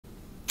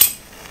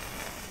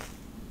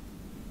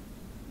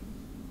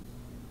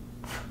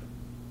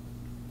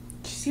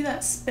See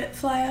that spit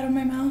fly out of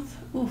my mouth?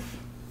 Oof.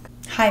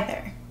 Hi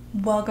there.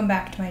 Welcome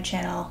back to my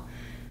channel.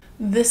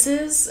 This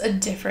is a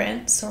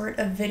different sort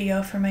of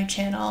video for my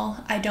channel.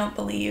 I don't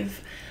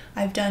believe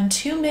I've done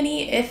too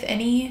many, if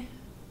any,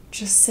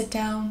 just sit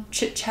down,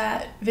 chit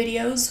chat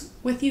videos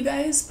with you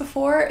guys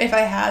before. If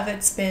I have,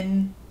 it's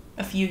been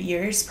a few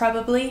years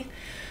probably.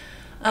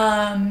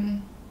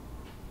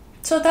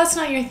 So if that's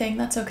not your thing,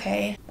 that's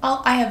okay.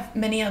 I have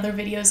many other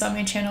videos on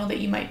my channel that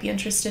you might be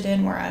interested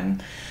in where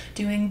I'm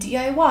doing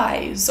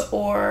DIYs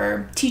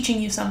or teaching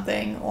you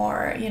something,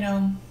 or, you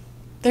know,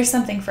 there's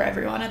something for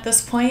everyone at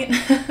this point.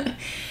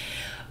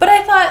 But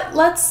I thought,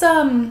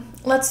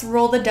 let's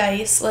roll the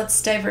dice, let's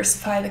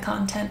diversify the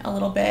content a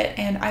little bit,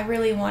 and I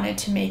really wanted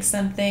to make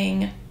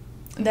something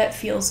that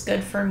feels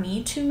good for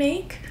me to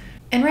make.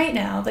 And right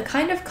now, the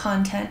kind of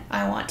content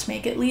I want to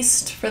make, at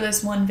least for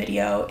this one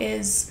video,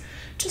 is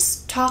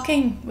just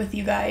talking with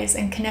you guys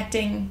and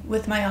connecting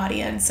with my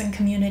audience and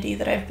community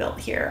that I've built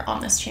here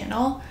on this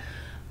channel.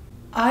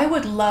 I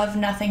would love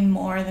nothing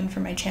more than for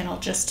my channel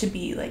just to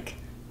be like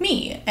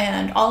me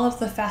and all of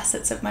the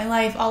facets of my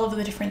life, all of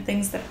the different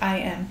things that I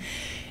am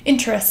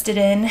interested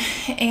in.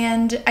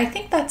 And I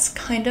think that's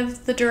kind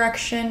of the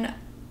direction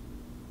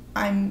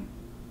I'm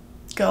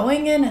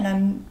going in, and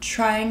I'm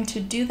trying to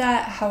do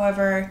that.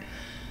 However,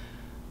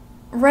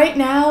 right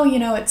now, you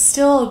know, it's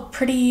still a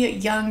pretty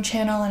young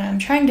channel, and I'm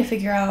trying to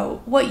figure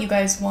out what you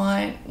guys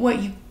want,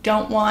 what you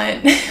don't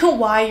want,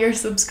 why you're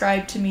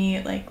subscribed to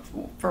me, like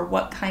for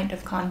what kind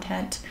of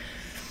content.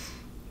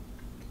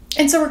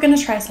 And so we're gonna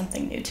try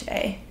something new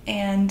today.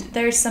 And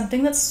there's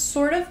something that's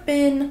sort of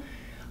been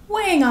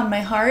weighing on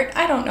my heart.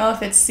 I don't know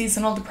if it's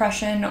seasonal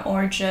depression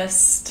or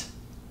just,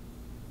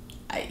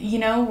 you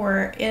know,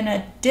 we're in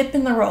a dip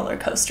in the roller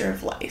coaster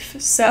of life.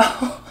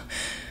 So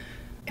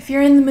if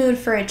you're in the mood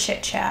for a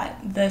chit chat,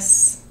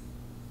 this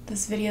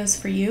video's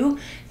for you.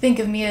 Think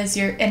of me as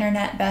your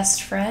internet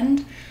best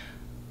friend,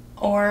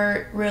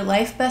 or real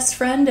life best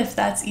friend if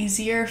that's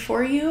easier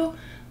for you.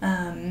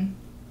 And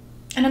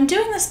I'm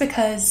doing this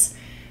because,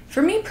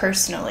 for me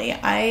personally,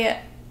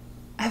 I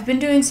have been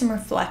doing some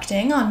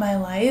reflecting on my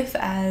life,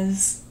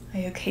 as I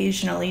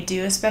occasionally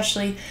do,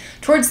 especially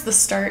towards the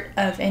start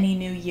of any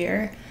new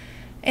year.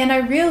 And I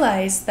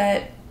realized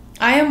that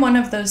I am one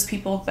of those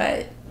people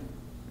that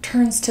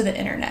turns to the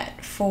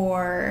internet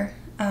for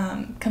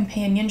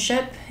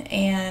companionship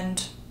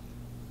and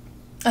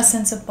a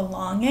sense of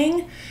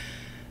belonging.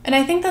 And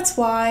I think that's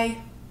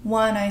why,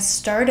 one, I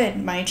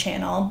started my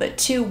channel, but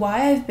two,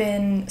 why I've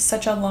been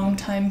such a long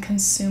time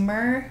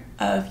consumer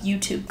of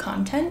YouTube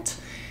content.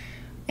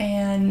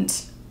 And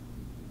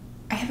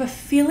I have a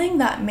feeling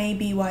that may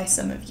be why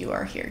some of you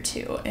are here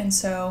too. And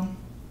so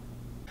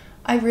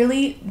I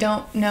really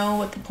don't know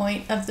what the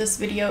point of this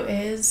video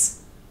is.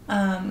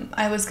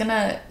 I was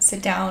gonna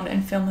sit down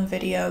and film a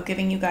video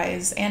giving you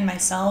guys and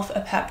myself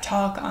a pep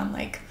talk on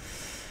like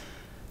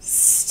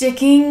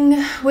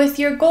sticking with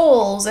your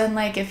goals, and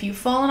like if you've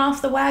fallen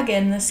off the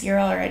wagon this year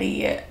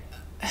already,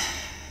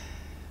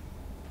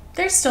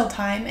 there's still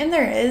time, and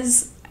there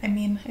is. I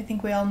mean, I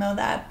think we all know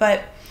that,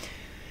 but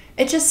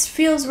it just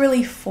feels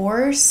really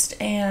forced,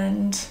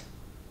 and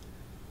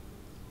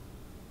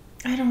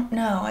I don't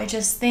know. I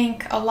just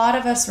think a lot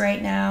of us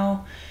right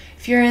now,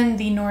 if you're in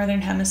the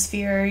northern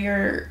hemisphere,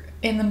 you're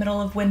in the middle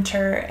of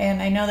winter,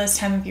 and I know this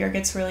time of year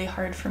gets really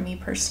hard for me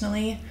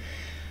personally.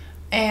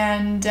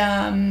 And,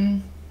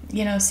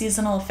 you know,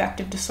 seasonal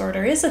affective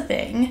disorder is a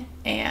thing,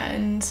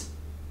 and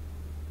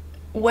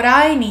what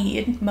I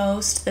need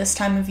most this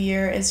time of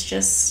year is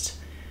just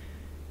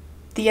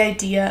the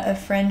idea of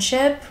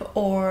friendship,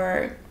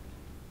 or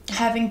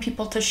having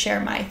people to share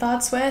my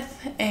thoughts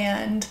with.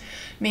 And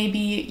maybe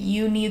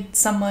you need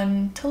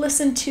someone to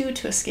listen to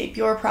escape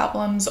your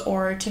problems,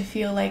 or to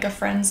feel like a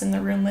friend's in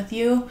the room with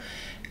you.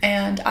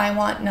 And I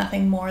want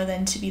nothing more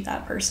than to be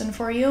that person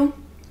for you.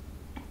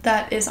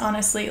 That is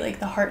honestly like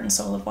the heart and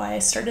soul of why I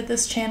started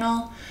this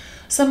channel.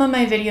 Some of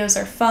my videos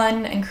are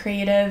fun and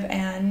creative,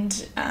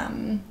 and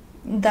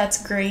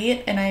that's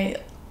great, and I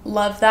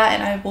love that,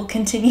 and I will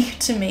continue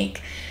to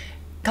make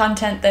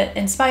content that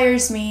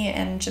inspires me,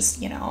 and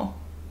just, you know,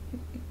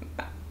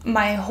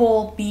 my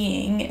whole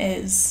being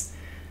is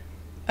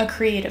a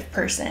creative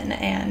person,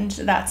 and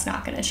that's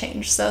not going to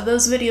change. So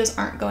those videos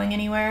aren't going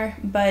anywhere.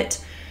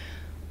 But,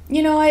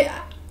 you know,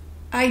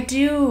 I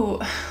do,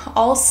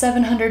 all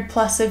 700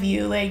 plus of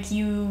you, like,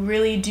 you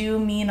really do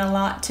mean a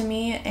lot to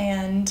me,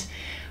 and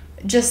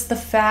just the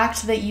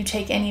fact that you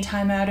take any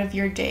time out of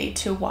your day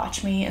to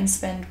watch me and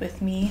spend with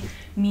me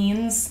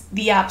means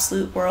the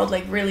absolute world,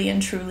 like really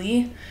and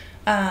truly.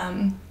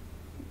 I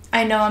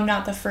know I'm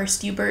not the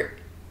first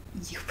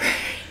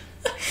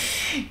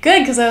Good,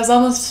 because I was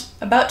almost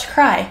about to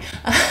cry.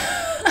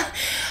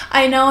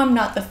 I know I'm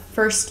not the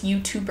first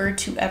YouTuber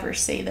to ever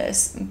say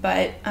this,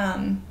 but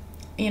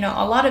you know,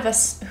 a lot of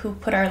us who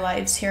put our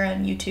lives here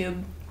on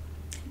YouTube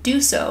do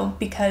so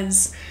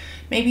because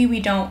maybe we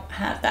don't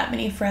have that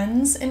many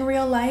friends in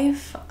real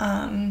life.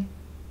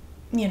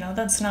 You know,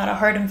 that's not a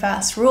hard and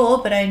fast rule,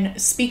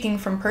 but speaking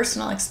from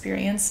personal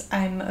experience,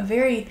 I'm a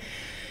very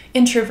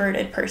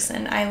introverted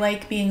person. I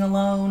like being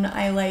alone.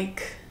 I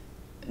like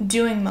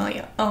doing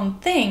my own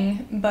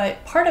thing,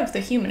 but part of the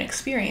human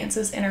experience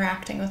is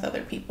interacting with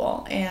other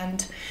people.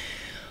 And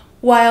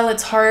while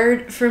it's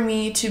hard for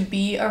me to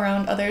be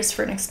around others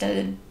for an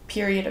extended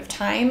period of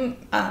time,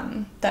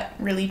 that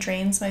really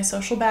drains my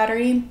social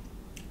battery,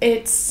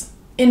 it's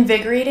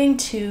invigorating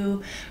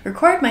to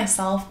record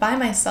myself by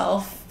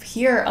myself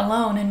here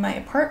alone in my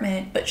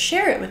apartment, but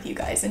share it with you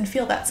guys and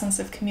feel that sense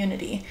of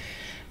community.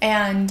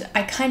 And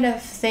I kind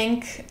of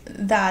think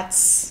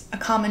that's a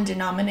common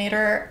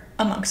denominator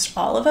amongst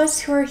all of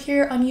us who are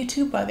here on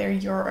YouTube, whether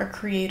you're a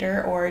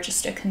creator or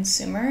just a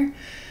consumer.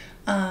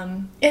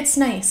 It's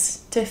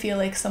nice to feel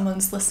like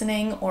someone's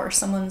listening or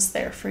someone's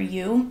there for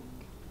you.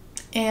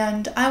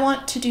 And I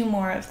want to do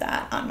more of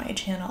that on my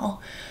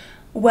channel.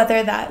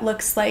 Whether that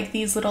looks like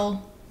these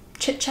little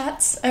chit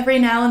chats every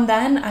now and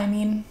then. I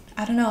mean,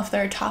 I don't know if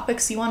there are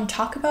topics you want to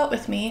talk about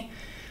with me.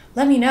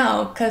 Let me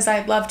know, because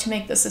I'd love to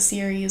make this a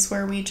series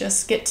where we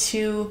just get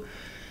to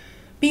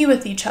be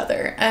with each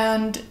other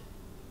and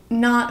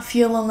not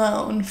feel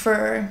alone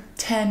for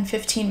 10,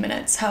 15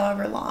 minutes,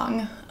 however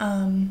long.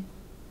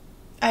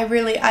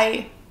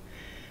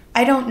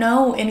 I don't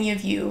know any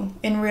of you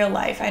in real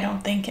life, I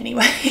don't think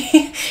anyway.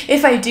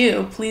 If I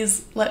do,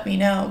 please let me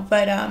know.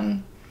 But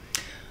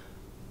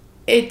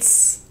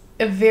it's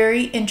a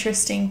very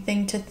interesting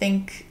thing to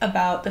think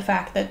about, the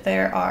fact that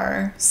there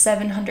are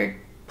 700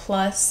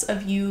 plus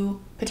of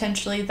you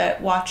potentially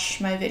that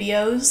watch my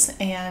videos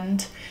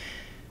and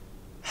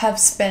have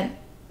spent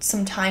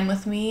some time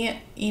with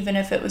me, even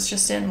if it was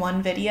just in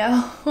one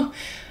video.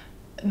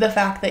 The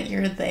fact that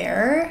you're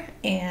there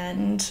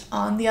and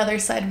on the other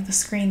side of the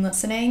screen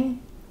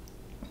listening,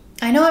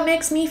 I know it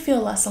makes me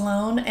feel less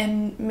alone,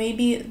 and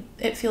maybe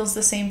it feels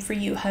the same for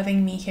you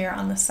having me here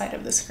on the side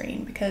of the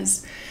screen,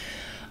 because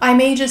I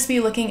may just be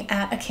looking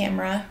at a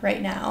camera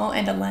right now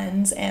and a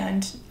lens,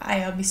 and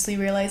I obviously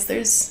realize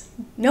there's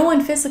no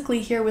one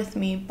physically here with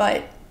me,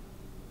 but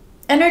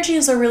energy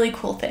is a really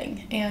cool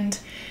thing, and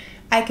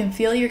I can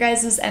feel your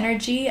guys'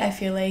 energy. I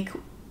feel like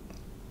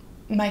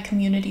my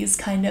community is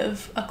kind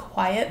of a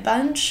quiet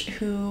bunch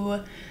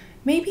who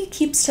maybe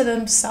keeps to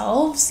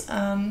themselves,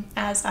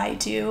 as I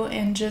do,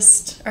 and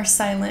just are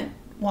silent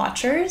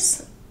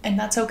watchers, and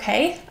that's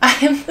okay. I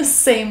am the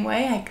same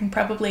way. I can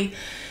probably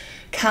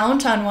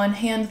count on one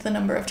hand the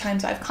number of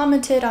times I've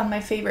commented on my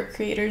favorite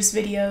creators'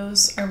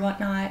 videos or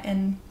whatnot,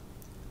 and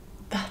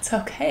that's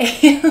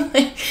okay.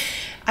 Like,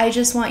 I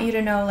just want you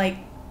to know, like,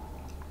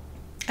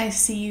 I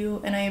see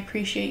you and I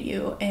appreciate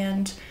you,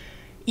 and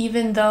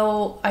even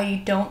though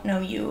I don't know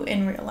you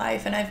in real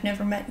life and I've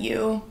never met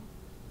you,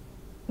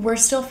 we're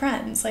still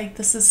friends. Like,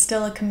 this is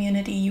still a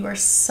community. You are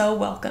so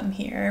welcome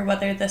here,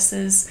 whether this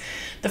is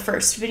the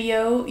first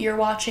video you're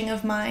watching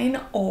of mine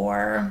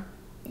or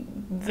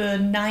the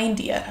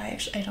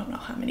 90th. I don't know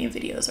how many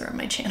videos are on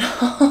my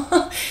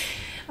channel.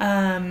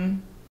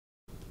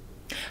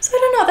 So I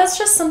don't know, that's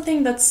just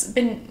something that's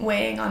been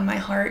weighing on my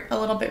heart a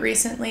little bit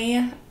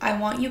recently. I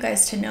want you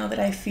guys to know that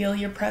I feel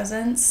your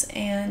presence,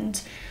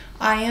 and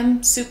I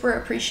am super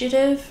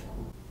appreciative.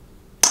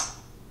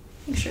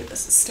 Make sure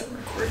this is still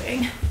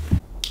recording.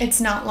 It's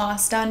not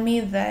lost on me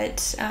that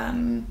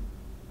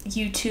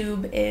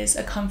YouTube is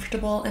a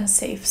comfortable and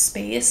safe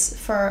space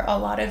for a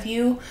lot of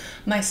you,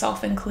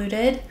 myself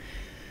included.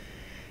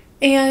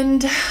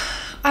 And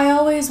I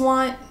always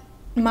want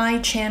my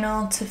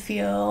channel to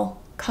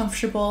feel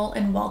comfortable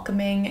and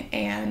welcoming,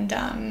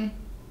 and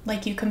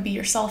like you can be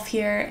yourself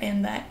here,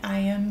 and that I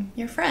am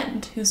your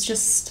friend who's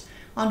just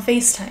on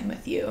FaceTime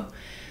with you.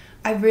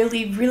 I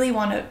really, really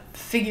want to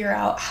figure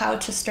out how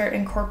to start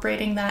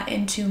incorporating that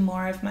into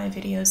more of my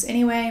videos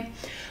anyway,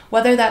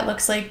 whether that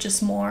looks like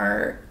just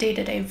more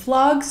day-to-day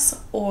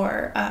vlogs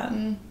or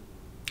an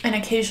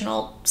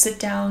occasional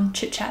sit-down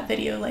chit-chat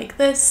video like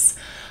this.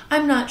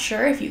 I'm not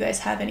sure. If you guys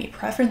have any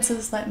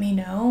preferences, let me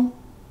know.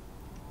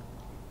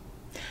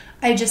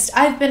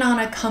 I've been on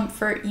a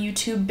comfort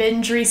YouTube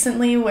binge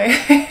recently where,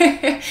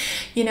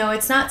 you know,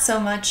 it's not so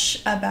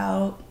much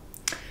about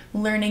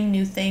learning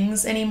new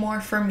things anymore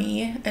for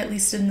me, at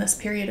least in this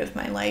period of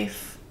my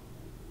life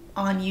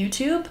on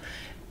YouTube.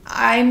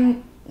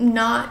 I'm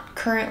not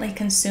currently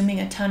consuming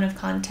a ton of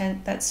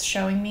content that's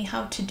showing me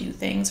how to do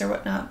things or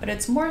whatnot, but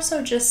it's more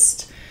so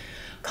just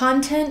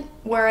content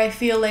where I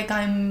feel like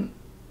I'm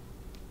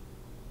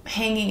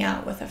hanging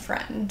out with a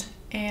friend,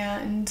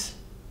 and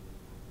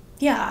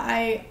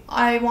yeah,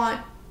 I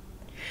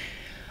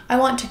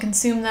want to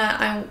consume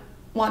that. I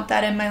want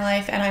that in my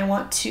life, and I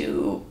want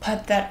to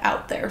put that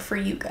out there for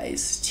you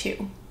guys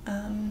too.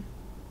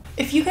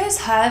 If you guys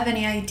have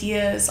any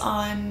ideas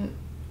on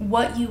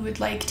what you would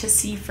like to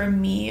see from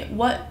me,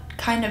 what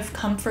kind of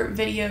comfort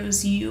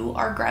videos you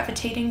are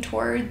gravitating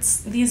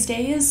towards these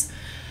days,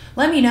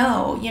 let me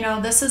know. You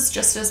know, this is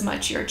just as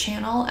much your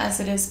channel as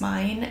it is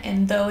mine,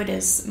 and though it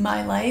is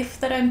my life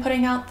that I'm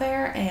putting out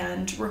there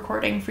and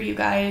recording for you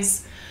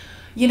guys,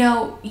 you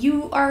know,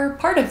 you are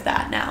part of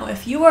that now.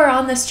 If you are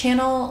on this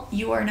channel,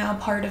 you are now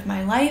part of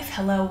my life.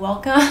 Hello,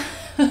 welcome.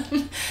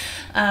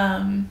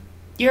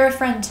 you're a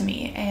friend to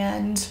me,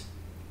 and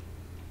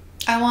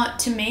I want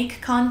to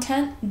make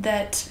content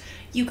that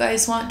you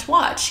guys want to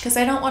watch, because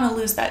I don't want to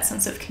lose that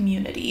sense of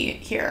community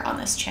here on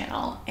this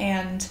channel.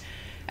 And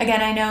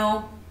again, I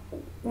know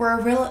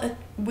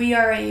we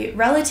are a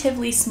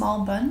relatively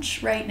small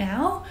bunch right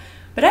now,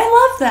 but I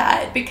love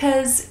that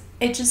because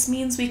it just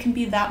means we can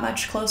be that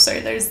much closer.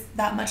 There's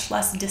that much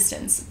less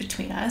distance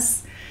between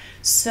us.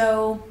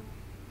 So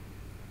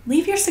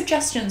leave your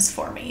suggestions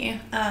for me.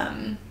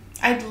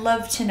 I'd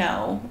love to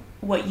know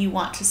what you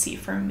want to see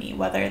from me,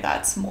 whether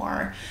that's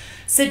more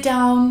sit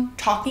down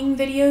talking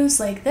videos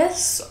like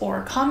this,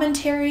 or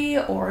commentary,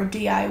 or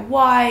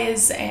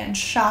DIYs and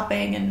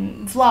shopping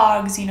and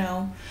vlogs.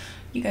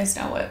 You guys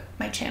know what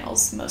my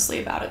channel's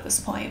mostly about at this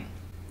point.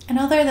 And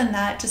other than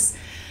that, just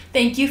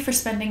thank you for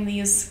spending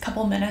these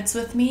couple minutes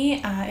with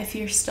me. If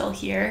you're still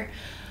here,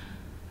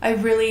 I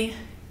really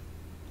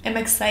am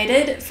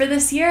excited for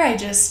this year. I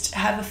just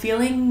have a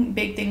feeling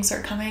big things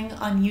are coming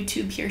on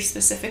YouTube here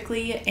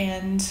specifically,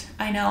 and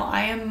I know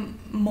I am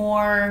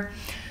more,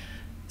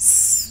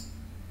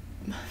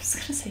 I was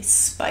gonna say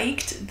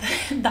spiked.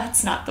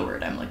 That's not the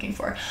word I'm looking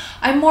for.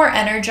 I'm more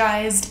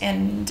energized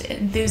and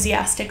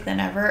enthusiastic than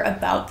ever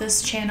about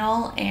this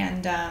channel,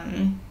 and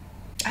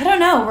I don't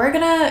know, we're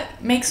gonna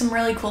make some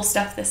really cool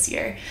stuff this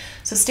year.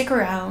 So stick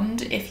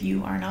around. If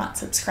you are not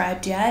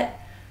subscribed yet,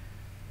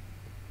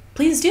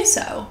 please do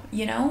so.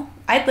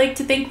 I'd like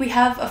to think we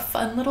have a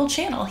fun little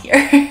channel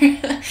here.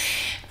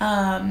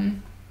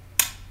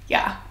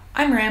 Yeah,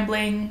 I'm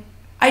rambling.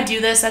 I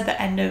do this at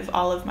the end of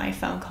all of my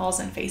phone calls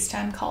and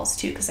FaceTime calls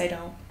too, because I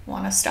don't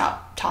want to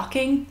stop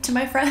talking to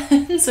my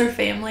friends or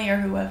family or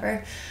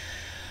whoever.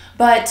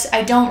 But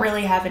I don't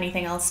really have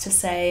anything else to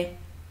say.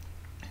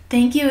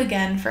 Thank you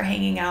again for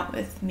hanging out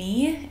with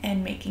me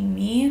and making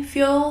me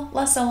feel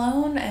less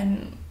alone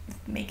and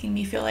making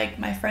me feel like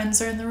my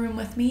friends are in the room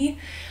with me.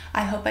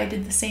 I hope I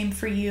did the same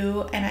for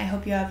you, and I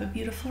hope you have a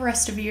beautiful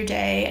rest of your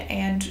day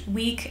and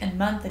week and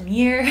month and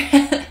year.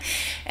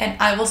 And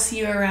I will see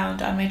you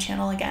around on my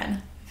channel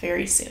again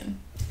very soon.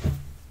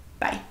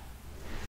 Bye.